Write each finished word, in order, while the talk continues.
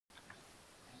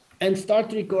and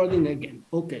start recording again.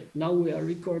 Okay, now we are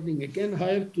recording again.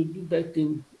 I have to do that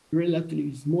in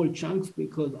relatively small chunks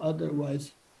because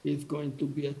otherwise it's going to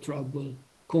be a trouble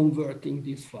converting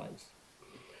these files.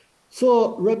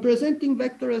 So representing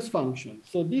vector as function.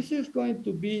 So this is going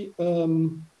to be a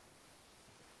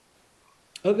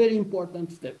very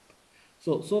important step.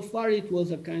 So far it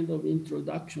was a kind of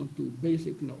introduction to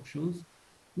basic notions.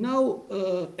 Now,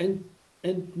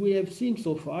 and we have seen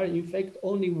so far, in fact,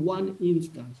 only one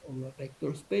instance of a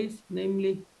vector space,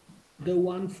 namely the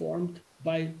one formed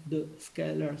by the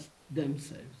scalars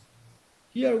themselves.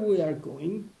 Here we are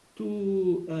going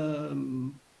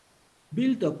to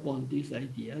build upon this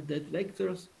idea that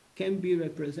vectors can be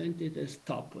represented as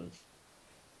tuples,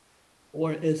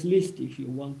 or as lists, if you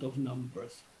want, of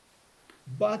numbers.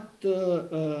 But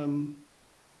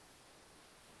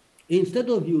instead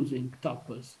of using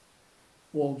tuples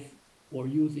or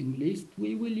using lists,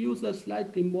 we will use a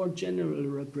slightly more general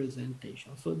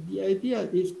representation. So the idea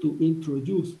is to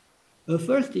introduce a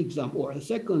first example or a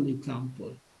second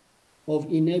example of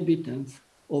inhabitants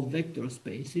of vector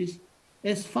spaces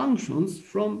as functions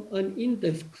from an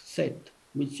index set,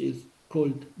 which is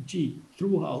called G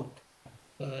throughout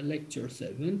lecture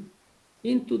 7,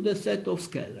 into the set of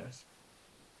scalars.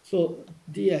 So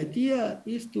the idea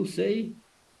is to say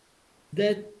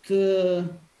that,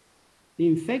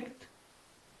 in fact,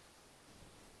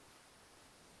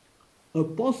 a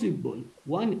possible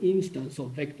one instance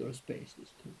of vector spaces,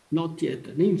 not yet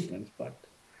an instance, but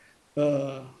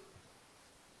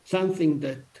something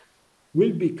that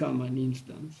will become an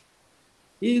instance,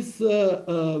 is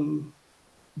the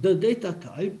data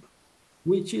type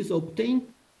which is obtained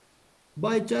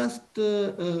by just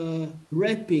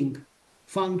wrapping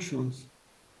functions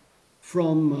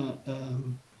from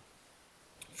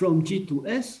G to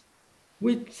S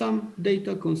with some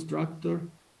data constructor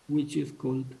which is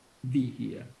called V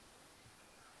here.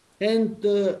 And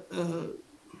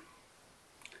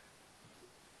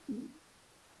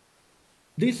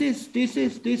this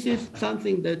is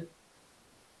something that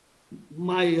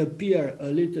might appear a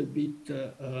little bit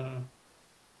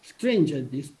strange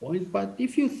at this point, but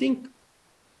if you think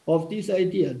of this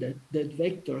idea that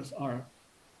vectors are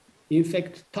in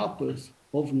fact tuples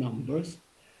of numbers,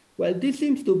 well, this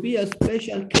seems to be a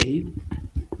special case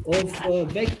of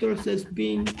vectors as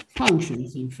being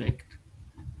functions, in fact.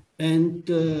 And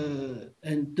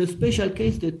the special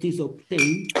case that is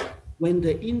obtained when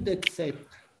the index set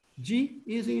G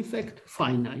is in fact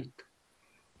finite.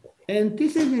 And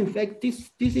this is in fact,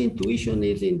 this intuition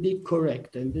is indeed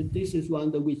correct. And this is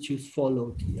one which is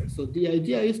followed here. So the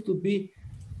idea is to be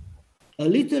a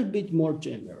little bit more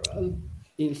general.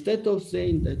 Instead of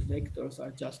saying that vectors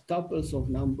are just tuples of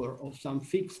number of some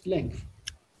fixed length,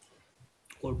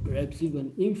 or perhaps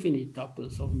even infinite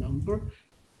tuples of number,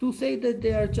 to say that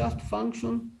they are just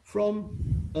function from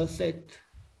a set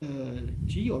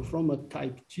G or from a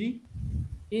type G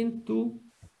into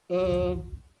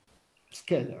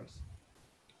scalars.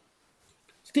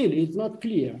 Still, it's not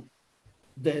clear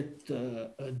that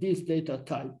this data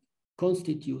type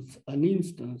constitutes an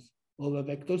instance of a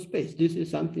vector space. This is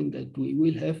something that we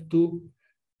will have to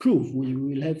prove. We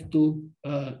will have to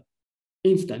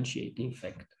instantiate, in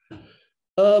fact.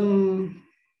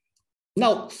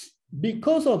 Now,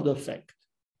 because of the fact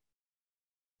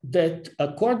that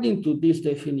according to these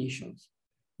definitions,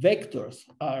 vectors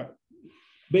are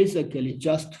basically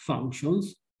just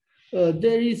functions,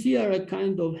 there is here a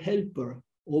kind of helper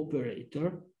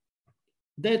operator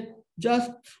that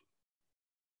just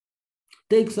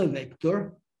takes a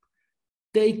vector,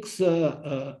 takes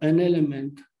an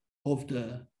element of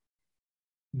the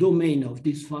domain of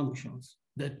these functions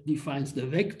that defines the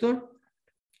vector,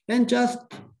 and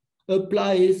just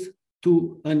applies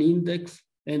to an index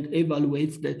and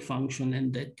evaluates that function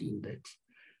and that index.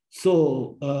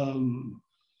 So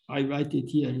I write it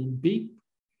here in B.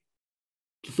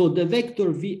 So the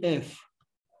vector VF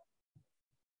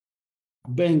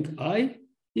bank I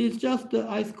is just the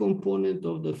ith component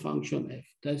of the function f.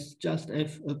 That's just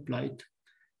f applied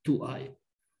to I.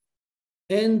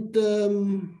 And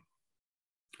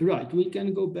right, we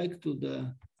can go back to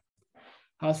the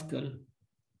Haskell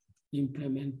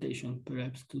implementation,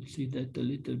 perhaps, to see that a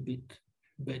little bit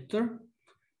better.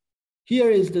 Here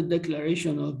is the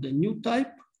declaration of the new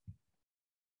type.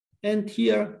 And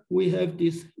here we have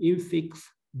this infix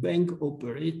bank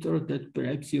operator that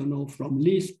perhaps you know from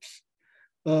lists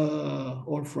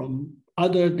or from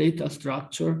other data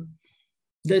structure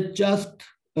that just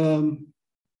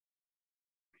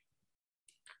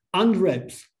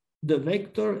unwraps the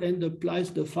vector and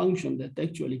applies the function that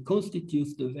actually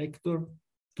constitutes the vector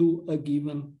to a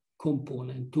given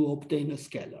component to obtain a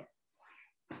scalar.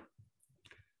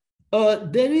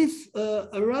 There is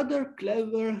a rather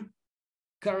clever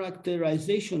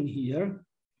characterization here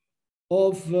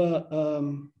of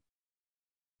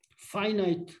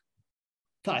finite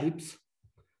types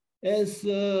as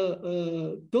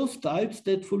those types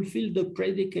that fulfill the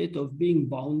predicate of being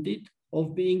bounded,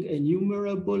 of being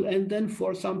enumerable, and then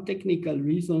for some technical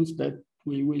reasons that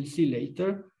we will see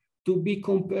later, to be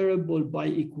comparable by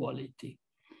equality.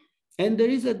 And there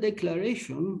is a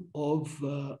declaration of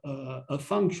a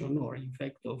function, or in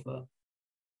fact of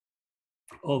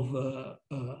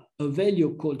a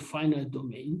value called finite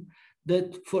domain,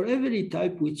 that for every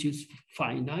type which is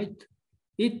finite,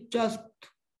 it just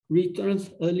returns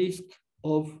a list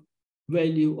of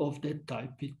value of that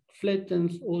type. It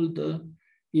flattens all the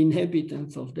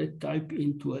inhabitants of that type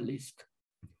into a list.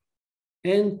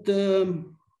 And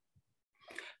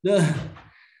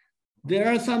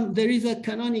there is a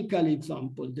canonical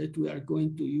example that we are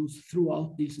going to use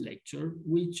throughout this lecture,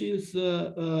 which is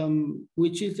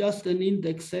just an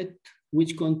index set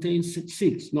which contains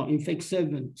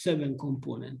seven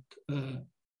components,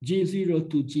 G0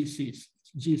 to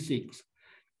G6.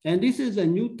 And this is a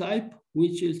new type,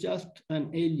 which is just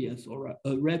an alias or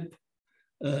a rep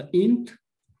int.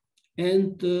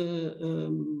 And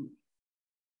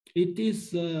it is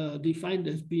defined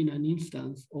as being an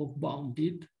instance of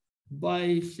bounded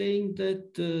by saying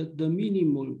that the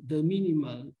minimum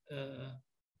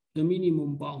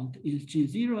bound is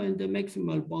G0 and the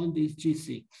maximal bound is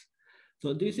G6.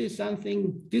 So this is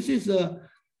something, this is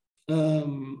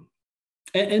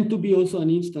and to be also an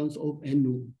instance of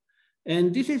NU.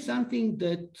 And this is something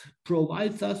that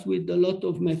provides us with a lot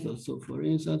of methods. So for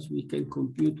instance, we can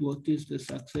compute what is the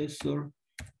successor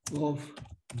of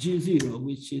G0,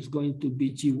 which is going to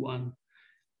be G1.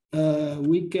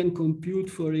 We can compute,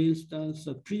 for instance,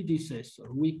 a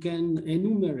predecessor. We can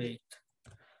enumerate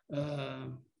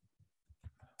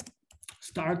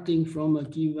starting from a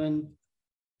given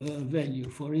value,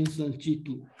 for instance,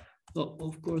 G2. So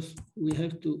of course, we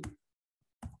have to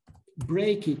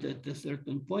break it at a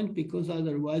certain point because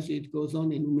otherwise it goes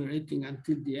on enumerating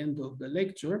until the end of the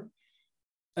lecture.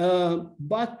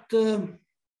 But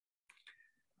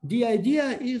the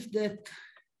idea is that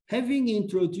having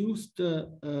introduced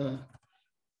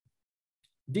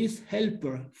this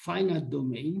helper finite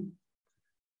domain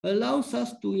allows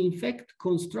us to in fact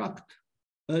construct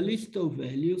a list of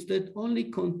values that only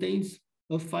contains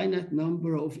a finite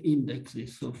number of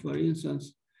indexes. So for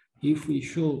instance, if we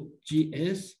show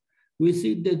GS, we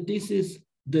see that this is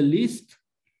the list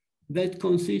that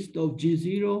consists of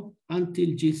G0 until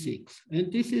G6.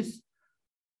 And this is,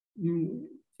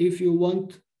 if you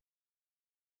want,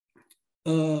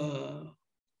 an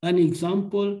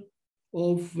example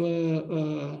of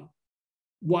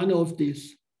one of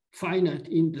these finite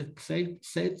index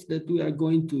sets that we are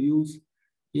going to use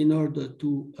in order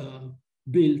to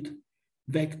build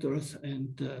vectors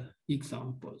and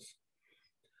examples.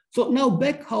 So now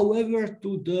back, however,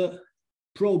 to the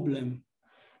problem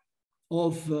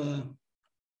of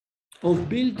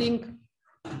building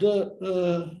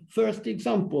the first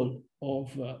example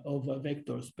of a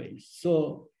vector space.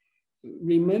 So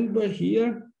remember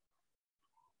here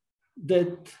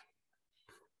that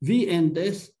V and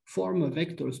S form a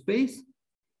vector space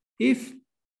if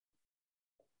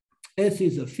S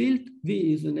is a field,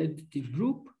 V is an additive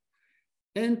group,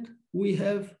 and we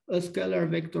have a scalar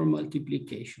vector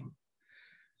multiplication.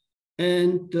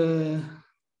 And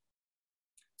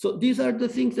so these are the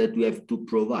things that we have to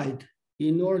provide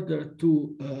in order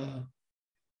to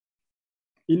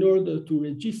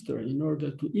register, in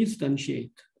order to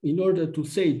instantiate, in order to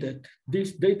say that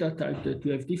this data type that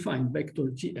we have defined, vector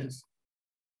GS,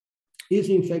 is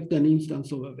in fact an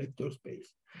instance of a vector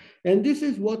space. And this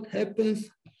is what happens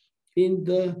in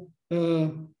the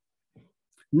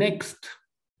next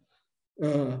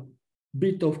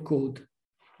bit of code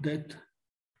that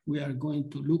we are going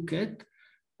to look at.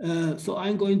 So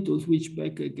I'm going to switch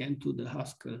back again to the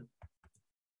Haskell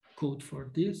code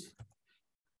for this.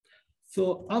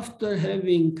 So after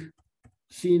having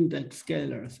seen that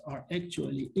scalars are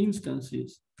actually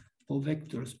instances of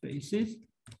vector spaces,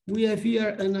 we have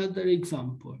here another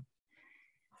example.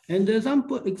 And the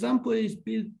example is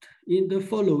built in the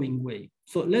following way.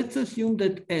 So let's assume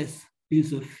that S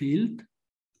is a field.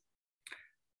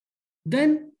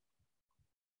 Then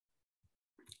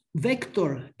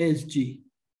vector SG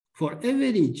for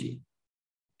every G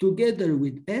together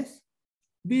with S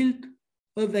build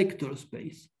a vector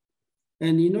space.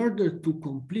 And in order to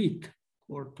complete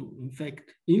or to in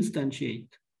fact instantiate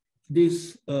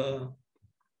this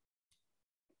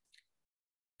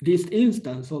this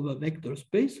instance of a vector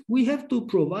space, we have to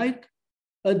provide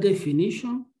a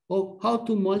definition of how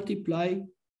to multiply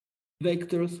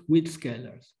vectors with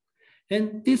scalars.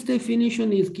 And this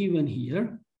definition is given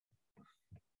here.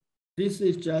 This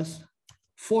is just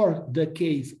for the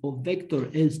case of vector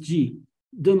Sg,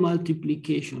 the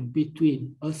multiplication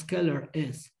between a scalar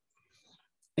S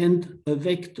and a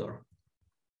vector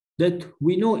that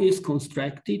we know is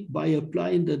constructed by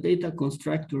applying the data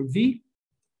constructor V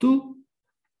to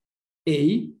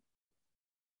A.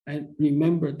 And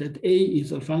remember that A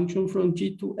is a function from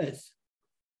G to S.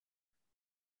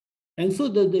 And so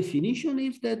the definition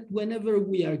is that whenever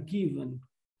we are given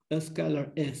a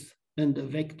scalar S and a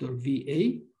vector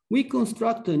VA, we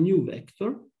construct a new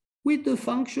vector with the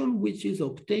function which is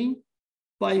obtained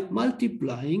by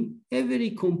multiplying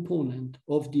every component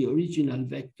of the original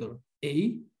vector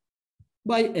A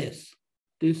by S.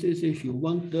 This is, if you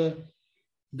want,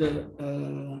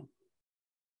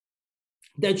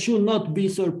 that should not be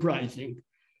surprising,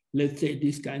 let's say,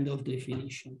 this kind of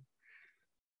definition.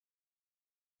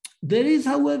 There is,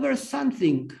 however,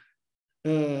 something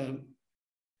that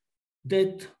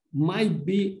might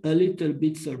be a little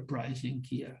bit surprising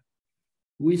here.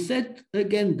 We said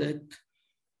again that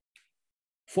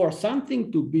for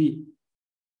something to be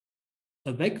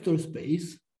a vector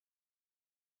space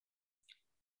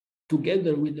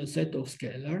together with a set of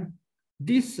scalar,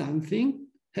 this something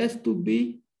has to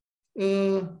be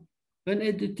an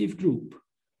additive group.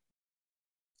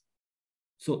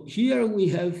 So here we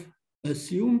have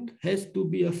assumed has to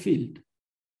be a field,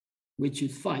 which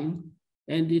is fine.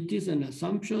 And it is an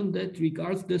assumption that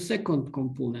regards the second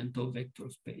component of vector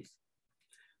space.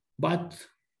 But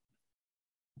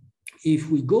if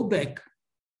we go back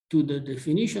to the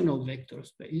definition of vector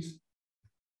space,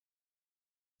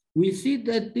 we see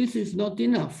that this is not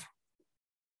enough.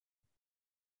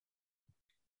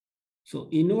 So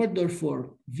in order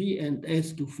for V and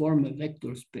S to form a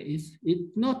vector space,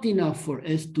 it's not enough for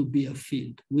S to be a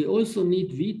field. We also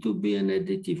need V to be an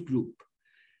additive group.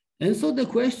 And so the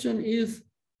question is,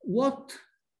 what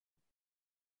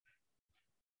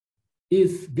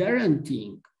is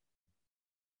guaranteeing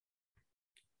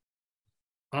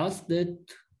us that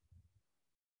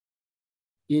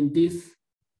in this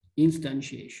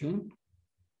instantiation,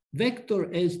 vector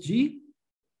Sg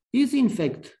is in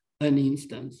fact an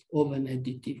instance of an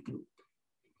additive group?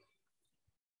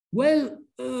 Well,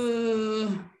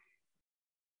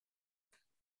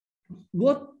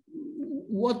 what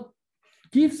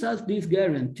gives us this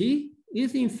guarantee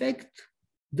is in fact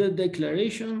the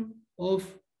declaration of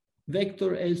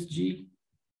vector Sg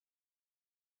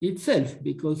itself,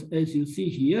 because as you see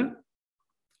here,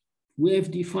 we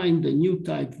have defined the new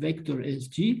type vector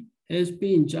Sg as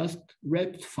being just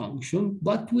wrapped function,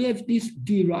 but we have this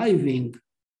deriving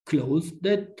clause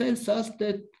that tells us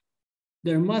that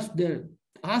there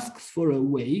asks for a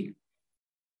way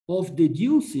of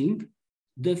deducing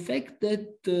the fact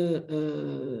that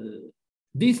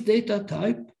this data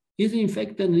type is in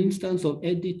fact an instance of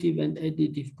additive and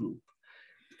additive group.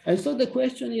 And so the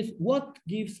question is, what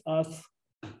gives us,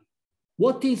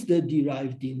 what is the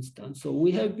derived instance? So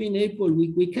we have been able,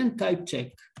 we can type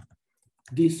check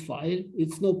this file,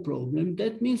 it's no problem.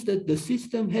 That means that the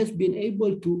system has been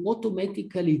able to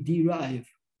automatically derive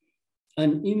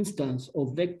an instance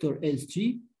of vector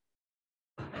Sg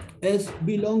as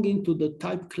belonging to the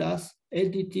type class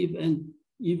additive and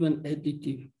even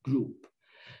additive group.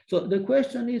 So the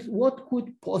question is, what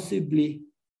could possibly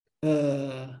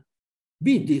be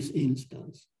this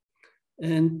instance?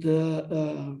 And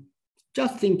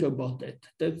just think about that.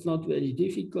 That's not very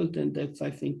difficult, and that's,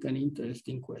 I think, an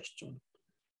interesting question.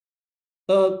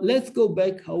 Let's go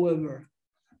back, however,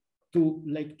 to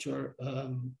lecture,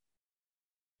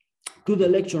 to the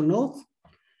lecture notes.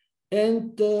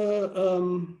 And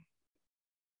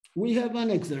we have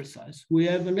an exercise. We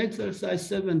have an exercise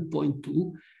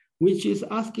 7.2, which is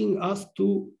asking us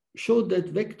to show that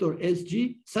vector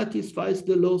Sg satisfies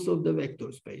the laws of the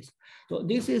vector space. So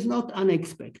this is not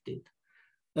unexpected.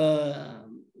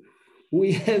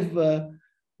 We have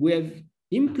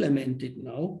implemented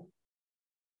now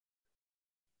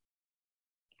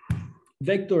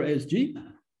vector Sg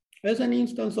as an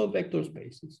instance of vector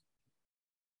spaces.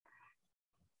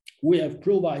 We have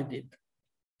provided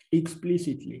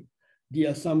explicitly the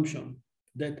assumption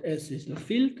that S is a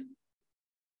field.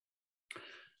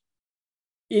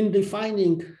 In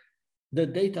defining the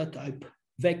data type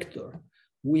vector,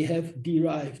 we have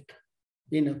derived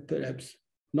in a perhaps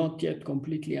not yet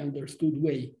completely understood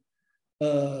way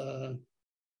an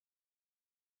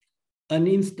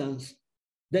instance,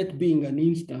 that being an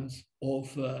instance of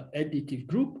additive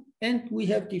group, and we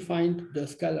have defined the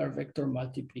scalar vector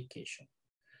multiplication.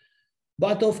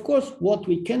 But of course, what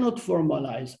we cannot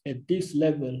formalize at this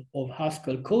level of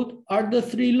Haskell code are the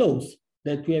three laws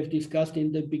that we have discussed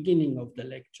in the beginning of the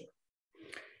lecture.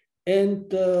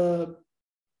 And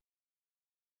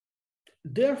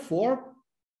therefore,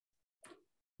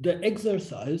 the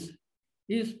exercise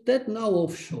is that now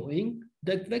of showing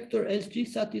that vector SG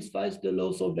satisfies the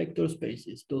laws of vector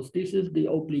spaces. So this is the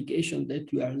obligation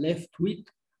that we are left with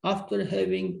after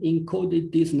having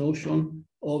encoded this notion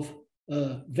of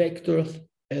vectors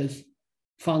as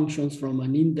functions from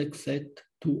an index set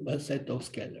to a set of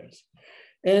scalars.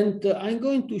 And I'm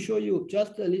going to show you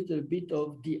just a little bit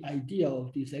of the idea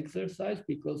of this exercise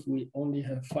because we only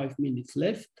have 5 minutes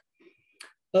left.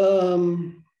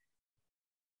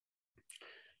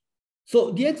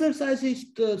 So the exercise is,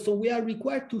 so we are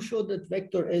required to show that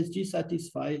vector SG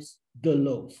satisfies the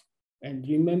laws. And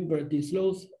remember, these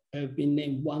laws have been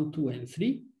named 1, 2, and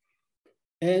 3.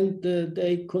 And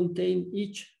they contain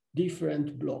each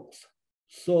different blocks.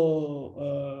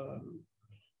 So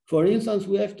for instance,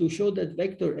 we have to show that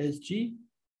vector SG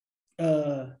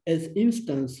as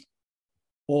instance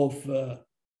of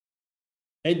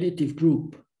additive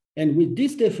group. And with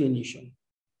this definition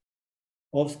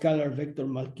of scalar vector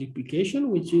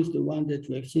multiplication, which is the one that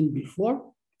we have seen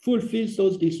before,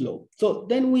 fulfills this law. So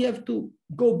then we have to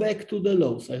go back to the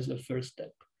laws as a first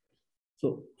step.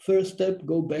 So first step,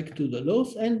 go back to the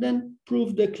laws and then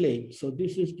prove the claim. So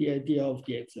this is the idea of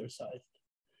the exercise.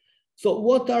 So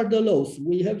what are the laws?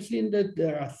 We have seen that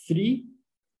there are 3.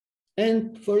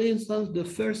 And for instance, the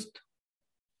first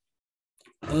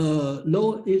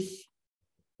law is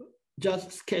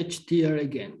just sketched here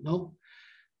again, no?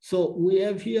 So we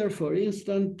have here, for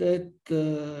instance, that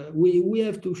we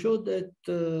have to show that,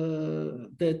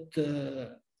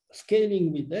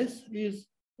 scaling with S is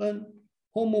an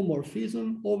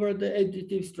homomorphism over the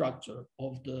additive structure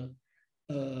of the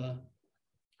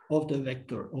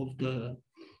vector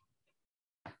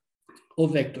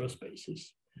of vector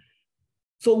spaces.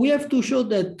 So we have to show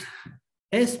that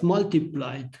S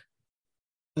multiplied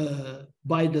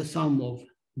by the sum of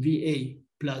VA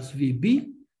plus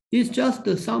VB is just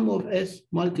the sum of S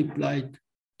multiplied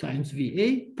times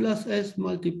VA plus S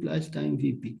multiplies times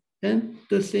VB. And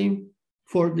the same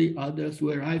for the others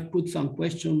where I've put some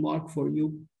question mark for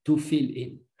you to fill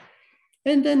in.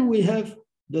 And then we have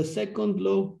the second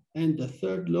law and the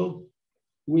third law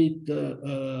with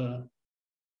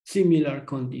similar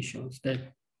conditions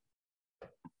that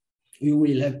you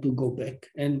will have to go back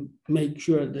and make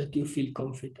sure that you feel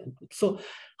confident with. So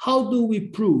how do we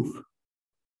prove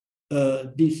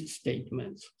these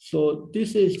statements? So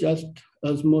this is just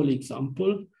a small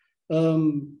example.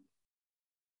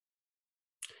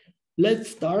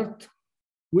 Let's start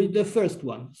with the first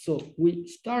one. So we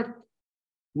start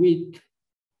with,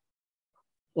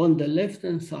 on the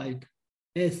left-hand side,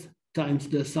 S times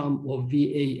the sum of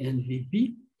VA and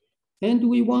VB. And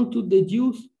we want to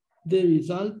deduce the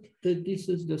result that this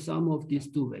is the sum of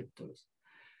these two vectors.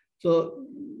 So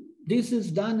this is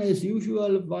done as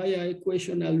usual via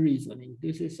equational reasoning.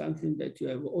 This is something that you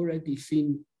have already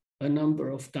seen a number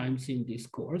of times in this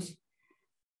course.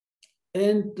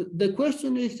 And the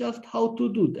question is just how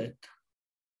to do that.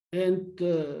 And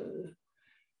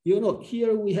you know,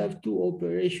 here we have two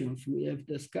operations. We have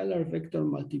the scalar vector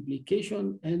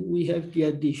multiplication and we have the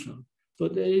addition. So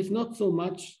there is not so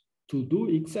much to do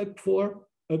except for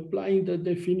applying the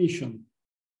definition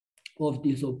of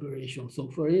this operation. So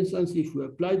for instance, if we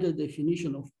apply the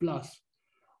definition of plus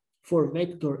for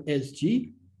vector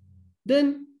SG,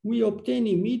 then we obtain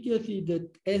immediately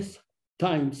that S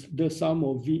times the sum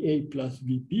of VA plus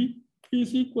VB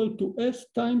is equal to S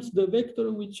times the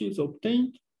vector which is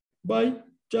obtained by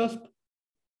just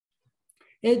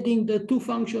adding the two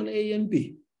functions A and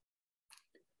B.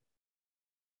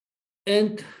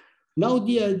 And now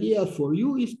the idea for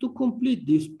you is to complete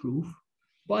this proof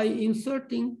by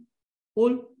inserting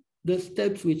all the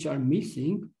steps which are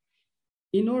missing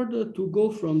in order to go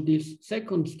from this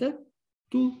second step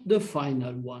to the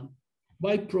final one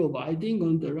by providing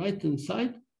on the right-hand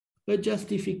side a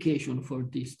justification for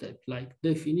this step, like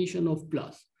definition of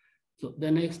plus. So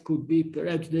the next could be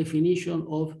perhaps definition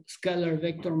of scalar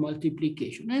vector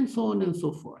multiplication and so on and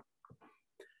so forth.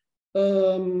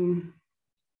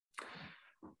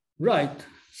 Right,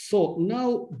 so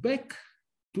now back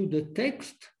to the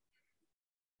text.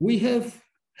 We have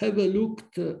a look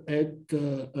at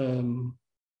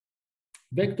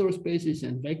vector spaces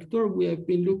and vector. We have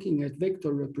been looking at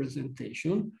vector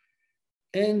representation.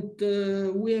 And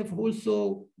we have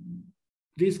also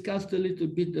discussed a little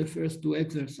bit the first two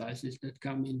exercises that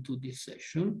come into this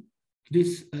session,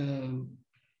 this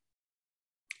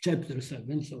chapter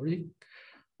 7, sorry.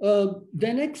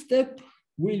 The next step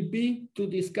will be to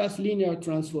discuss linear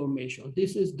transformation.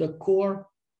 This is the core,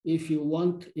 if you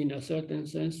want, in a certain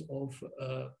sense, of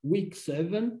week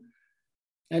 7.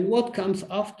 And what comes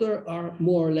after are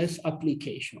more or less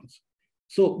applications.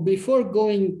 So before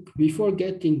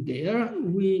getting there,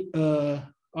 we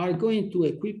are going to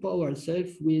equip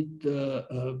ourselves with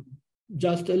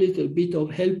just a little bit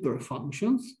of helper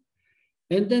functions.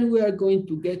 And then we are going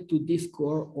to get to this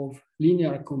core of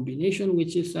linear combination,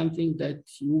 which is something that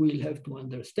you will have to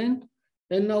understand.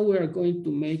 And now we are going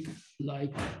to make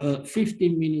like a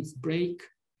 15 minutes break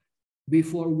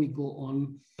before we go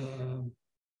on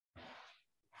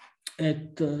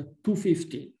at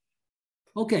 2:15.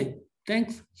 Okay,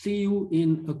 thanks. See you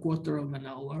in a quarter of an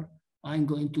hour. I'm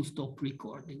going to stop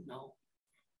recording now.